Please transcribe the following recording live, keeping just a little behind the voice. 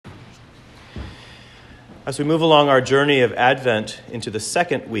As we move along our journey of Advent into the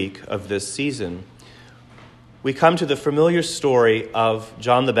second week of this season, we come to the familiar story of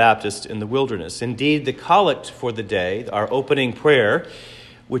John the Baptist in the wilderness. Indeed, the collect for the day, our opening prayer,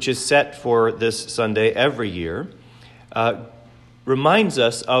 which is set for this Sunday every year, reminds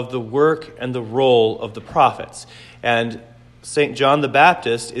us of the work and the role of the prophets. And St. John the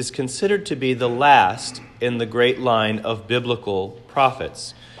Baptist is considered to be the last in the great line of biblical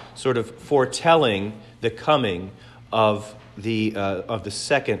prophets, sort of foretelling the coming of the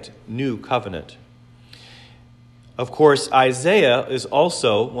second new covenant. Of course, Isaiah is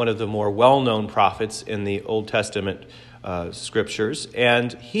also one of the more well-known prophets in the Old Testament scriptures,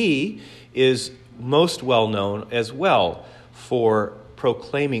 and he is most well-known as well for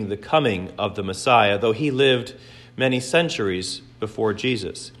proclaiming the coming of the Messiah, though he lived many centuries before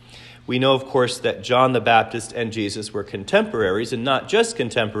Jesus. We know, of course, that John the Baptist and Jesus were contemporaries, and not just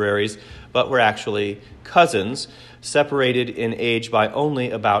contemporaries, but were actually cousins, separated in age by only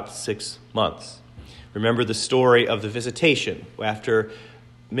about 6 months. Remember the story of the visitation, after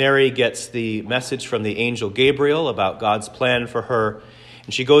Mary gets the message from the angel Gabriel about God's plan for her,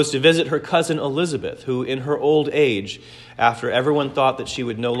 and she goes to visit her cousin Elizabeth, who in her old age, after everyone thought that she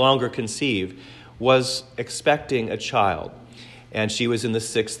would no longer conceive, was expecting a child. And she was in the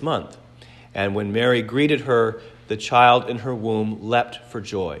 6th month. And when Mary greeted her, the child in her womb leapt for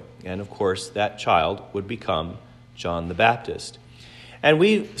joy. And of course, that child would become John the Baptist. And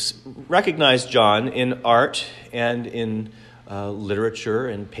we recognize John in art and in literature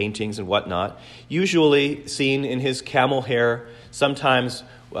and paintings and whatnot, usually seen in his camel hair, sometimes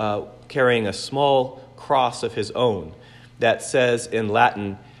carrying a small cross of his own that says in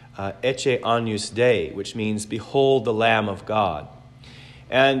Latin, Ecce Agnus Dei, which means, behold the Lamb of God.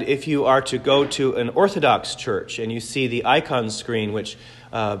 And if you are to go to an Orthodox church and you see the icon screen which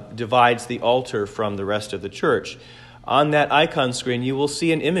divides the altar from the rest of the church, on that icon screen you will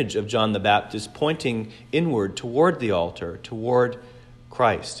see an image of John the Baptist pointing inward toward the altar, toward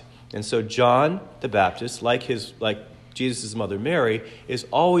Christ. And so John the Baptist, like Jesus' mother Mary, is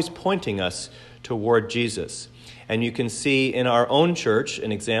always pointing us toward Jesus. And you can see in our own church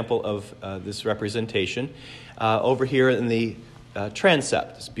an example of this representation over here in the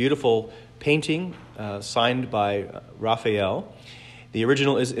transept, this beautiful painting signed by Raphael. The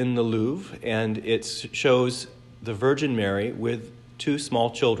original is in the Louvre, and it shows the Virgin Mary with 2 small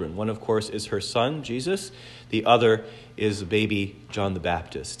children. One, of course, is her son, Jesus. The other is baby John the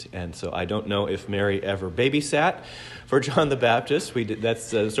Baptist. And so I don't know if Mary ever babysat for John the Baptist. That's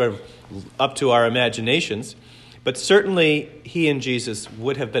sort of up to our imaginations. But certainly he and Jesus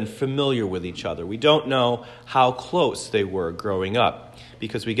would have been familiar with each other. We don't know how close they were growing up,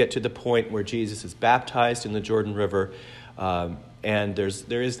 because we get to the point where Jesus is baptized in the Jordan River, and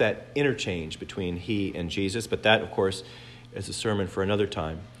there is that interchange between he and Jesus. But that, of course, is a sermon for another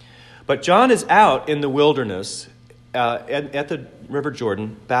time. But John is out in the wilderness at the River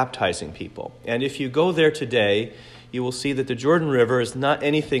Jordan baptizing people. And if you go there today, you will see that the Jordan River is not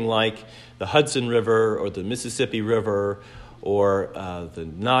anything like the Hudson River or the Mississippi River or the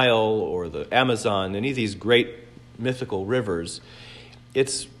Nile or the Amazon, any of these great mythical rivers.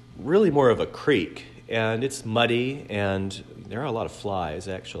 It's really more of a creek, and it's muddy, and there are a lot of flies,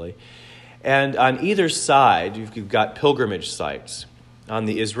 actually. And on either side, you've got pilgrimage sites. On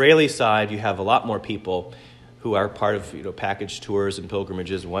the Israeli side, you have a lot more people who are part of package tours and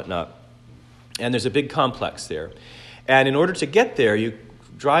pilgrimages and whatnot. And there's a big complex there. And in order to get there, you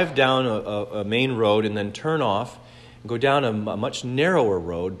drive down a main road and then turn off and go down a much narrower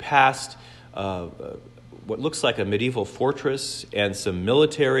road past what looks like a medieval fortress and some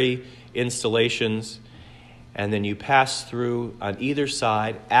military installations. And then you pass through, on either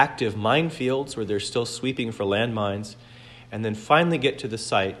side, active minefields where they're still sweeping for landmines, and then finally get to the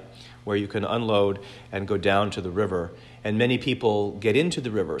site where you can unload and go down to the river. And many people get into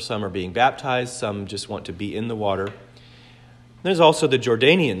the river. Some are being baptized, some just want to be in the water. There's also the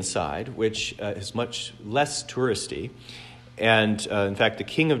Jordanian side, which is much less touristy. And in fact, the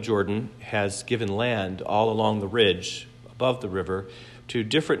king of Jordan has given land all along the ridge above the river to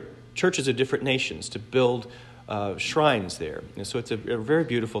different churches of different nations to build shrines there. And so it's a very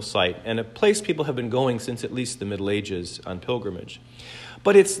beautiful site and a place people have been going since at least the Middle Ages on pilgrimage.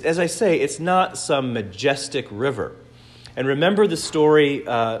 But it's, as I say, it's not some majestic river. And remember the story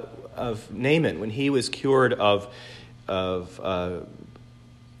of Naaman when he was cured of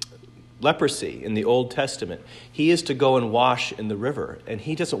leprosy in the Old Testament. He is to go and wash in the river, and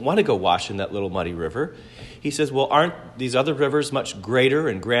he doesn't want to go wash in that little muddy river. He says, well, aren't these other rivers much greater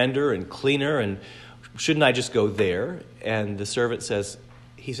and grander and cleaner, and shouldn't I just go there? And the servant says,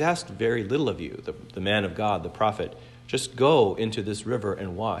 he's asked very little of you, the man of God, the prophet. Just go into this river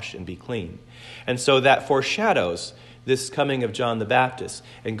and wash and be clean. And so that foreshadows this coming of John the Baptist.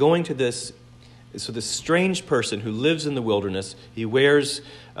 And going to this strange person who lives in the wilderness, he wears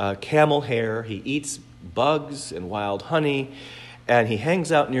camel hair, he eats bugs and wild honey, and he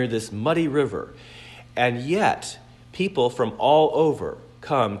hangs out near this muddy river. And yet, people from all over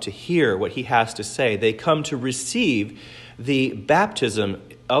come to hear what he has to say. They come to receive the baptism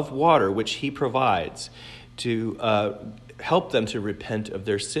of water which he provides to help them to repent of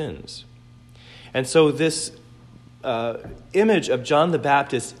their sins. And so this image of John the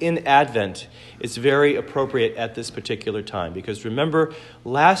Baptist in Advent is very appropriate at this particular time. Because remember,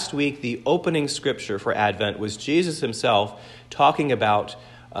 last week the opening scripture for Advent was Jesus himself talking about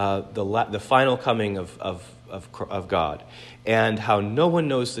the final coming of God, and how no one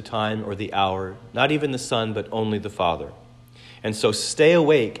knows the time or the hour, not even the Son, but only the Father. And so stay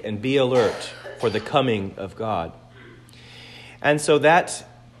awake and be alert for the coming of God. And so that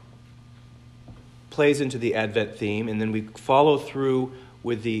plays into the Advent theme, and then we follow through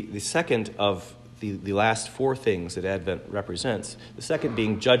with the second of the last four things that Advent represents, the second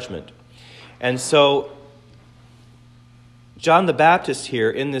being judgment. And so John the Baptist here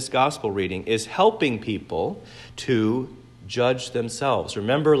in this gospel reading is helping people to judge themselves.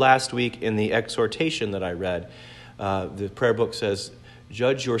 Remember last week in the exhortation that I read, the prayer book says,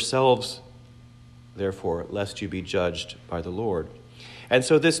 "Judge yourselves, therefore, lest you be judged by the Lord." And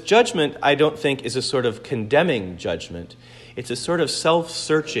so this judgment, I don't think, is a sort of condemning judgment. It's a sort of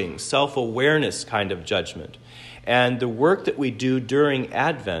self-searching, self-awareness kind of judgment. And the work that we do during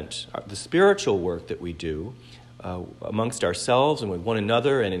Advent, the spiritual work that we do amongst ourselves and with one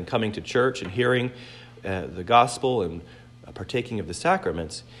another and in coming to church and hearing the gospel and partaking of the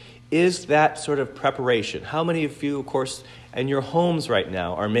sacraments, is that sort of preparation. How many of you, of course, in your homes right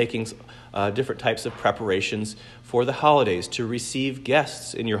now are making different types of preparations for the holidays, to receive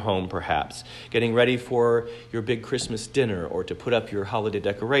guests in your home perhaps, getting ready for your big Christmas dinner or to put up your holiday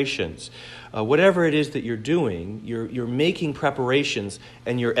decorations. Whatever it is that you're doing, you're making preparations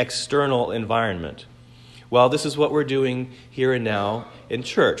in your external environment. Well, this is what we're doing here and now in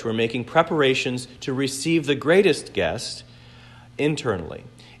church. We're making preparations to receive the greatest guest internally,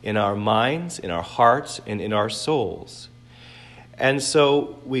 in our minds, in our hearts, and in our souls. And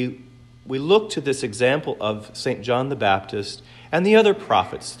so we look to this example of St. John the Baptist and the other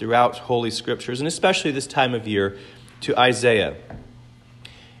prophets throughout Holy Scriptures, and especially this time of year to Isaiah.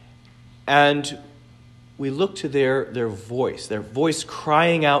 And we look to their voice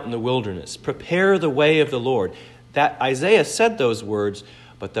crying out in the wilderness, "Prepare the way of the Lord." That Isaiah said those words,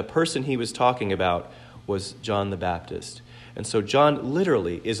 but the person he was talking about was John the Baptist. And so John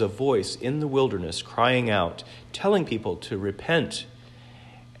literally is a voice in the wilderness crying out, telling people to repent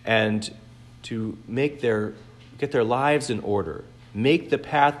and to get their lives in order, make the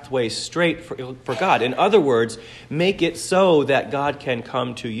pathway straight for God. In other words, make it so that God can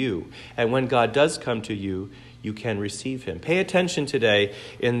come to you. And when God does come to you, you can receive him. Pay attention today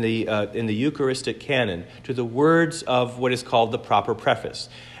in the Eucharistic canon to the words of what is called the proper preface.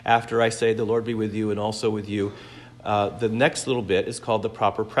 After I say, "The Lord be with you and also with you," the next little bit is called the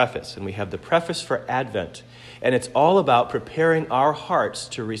proper preface. And we have the preface for Advent. And it's all about preparing our hearts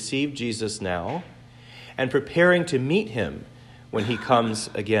to receive Jesus now and preparing to meet him when he comes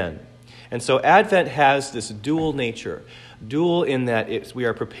again. And so Advent has this dual nature. Dual in that we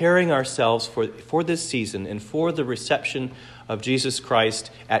are preparing ourselves for this season and for the reception of Jesus Christ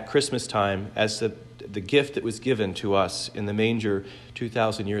at Christmas time as the gift that was given to us in the manger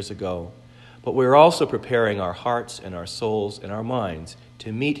 2,000 years ago. But we're also preparing our hearts and our souls and our minds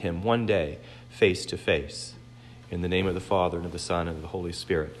to meet him one day face to face. In the name of the Father, and of the Son, and of the Holy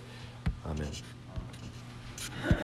Spirit. Amen.